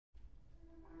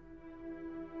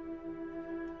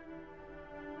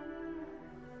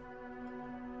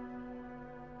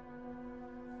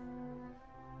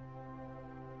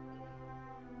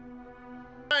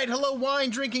right, hello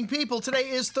wine-drinking people. Today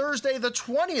is Thursday, the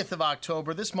 20th of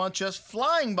October. This month just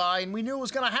flying by, and we knew it was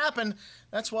going to happen.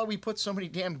 That's why we put so many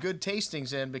damn good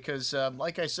tastings in, because,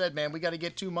 like I said, man, we got to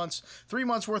get 3 months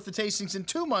worth of tastings in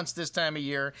 2 months this time of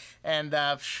year, and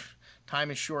time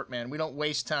is short, man. We don't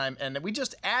waste time, and we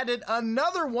just added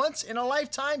another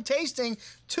once-in-a-lifetime tasting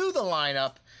to the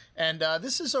lineup. And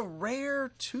this is a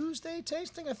rare Tuesday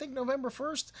tasting, I think November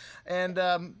 1st.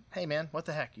 And hey, man, what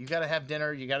the heck? You got to have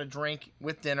dinner. You got to drink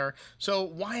with dinner. So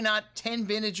why not 10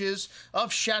 vintages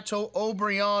of Chateau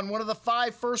Brion, one of the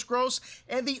 5 first gross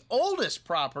and the oldest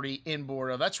property in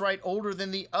Bordeaux. That's right, older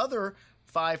than the other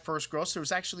 5 first gross. There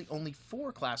was actually only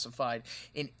 4 classified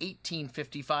in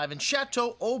 1855. And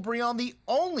Chateau Brion, the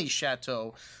only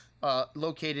chateau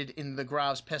located in the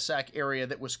Graves-Pessac area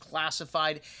that was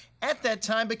classified at that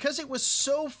time because it was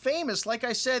so famous. Like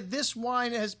I said, this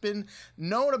wine has been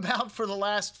known about for the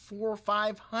last 400 or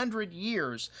 500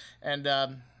 years. And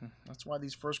that's why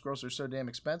these first grows are so damn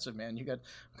expensive, man. You got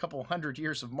a couple hundred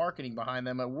years of marketing behind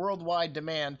them, a worldwide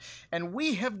demand. And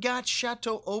we have got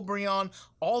Chateau Brion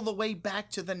all the way back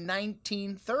to the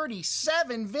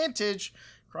 1937 vintage.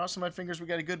 Crossing my fingers, we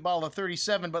got a good bottle of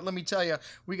 37, but let me tell you,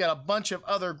 we got a bunch of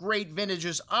other great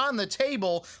vintages on the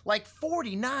table, like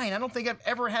 49. I don't think I've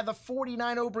ever had the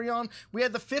 49 Brion. We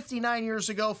had the 59 years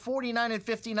ago, 49 and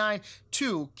 59,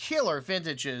 2 killer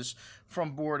vintages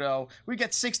from Bordeaux. We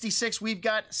got 66, we've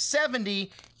got 70,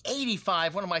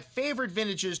 85, one of my favorite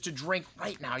vintages to drink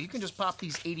right now. You can just pop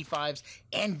these 85s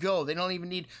and go. They don't even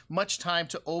need much time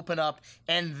to open up.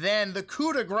 And then the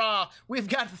coup de grace, we've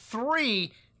got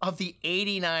 3 of the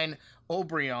 89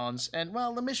 Brions. And,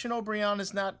 well, the Mission Brion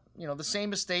is not, the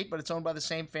same estate, but it's owned by the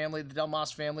same family, the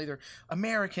Delmas family. They're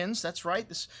Americans. That's right.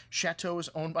 This chateau is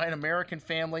owned by an American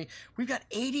family. We've got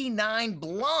 89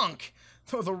 Blanc,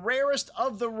 the rarest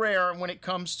of the rare when it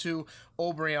comes to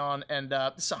Brion, and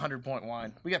this is a 100-point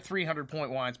wine. We got 300-point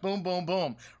wines. Boom, boom,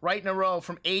 boom. Right in a row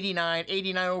from 89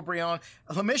 Brion,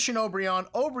 Le Mission Brion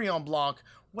Blanc.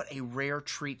 What a rare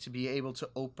treat to be able to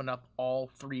open up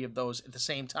all 3 of those at the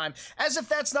same time. As if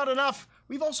that's not enough,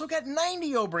 we've also got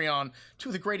 90 Brion, 2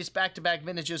 of the greatest back-to-back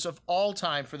vintages of all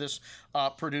time for this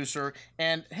producer.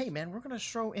 And, hey, man, we're going to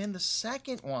throw in the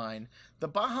second wine, the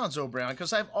Bahans Brion,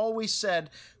 because I've always said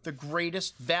the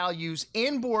greatest values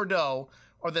in Bordeaux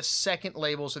are the second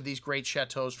labels of these great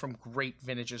chateaus from great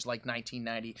vintages like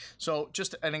 1990. So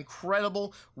just an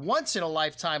incredible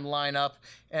once-in-a-lifetime lineup,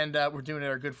 and we're doing it at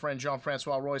our good friend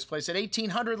Jean-Francois Roy's place at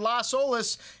 1800 La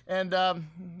Solis, and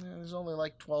there's only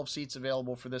like 12 seats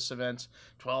available for this event,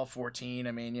 12, 14.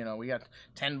 I mean, we got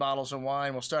 10 bottles of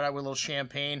wine. We'll start out with a little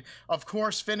champagne. Of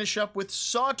course, finish up with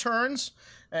sauternes.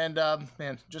 And,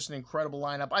 man, just an incredible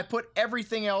lineup. I put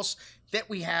everything else that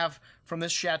we have from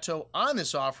this chateau on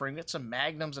this offering. Got some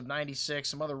Magnums of 96,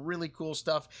 some other really cool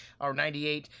stuff, or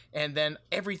 98, and then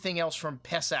everything else from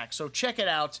Pessac. So check it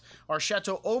out, our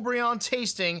Chateau Brion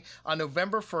tasting on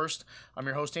November 1st. I'm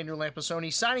your host, Andrew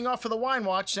Lampasoni, signing off for the Wine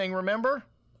Watch, saying, remember,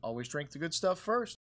 always drink the good stuff first.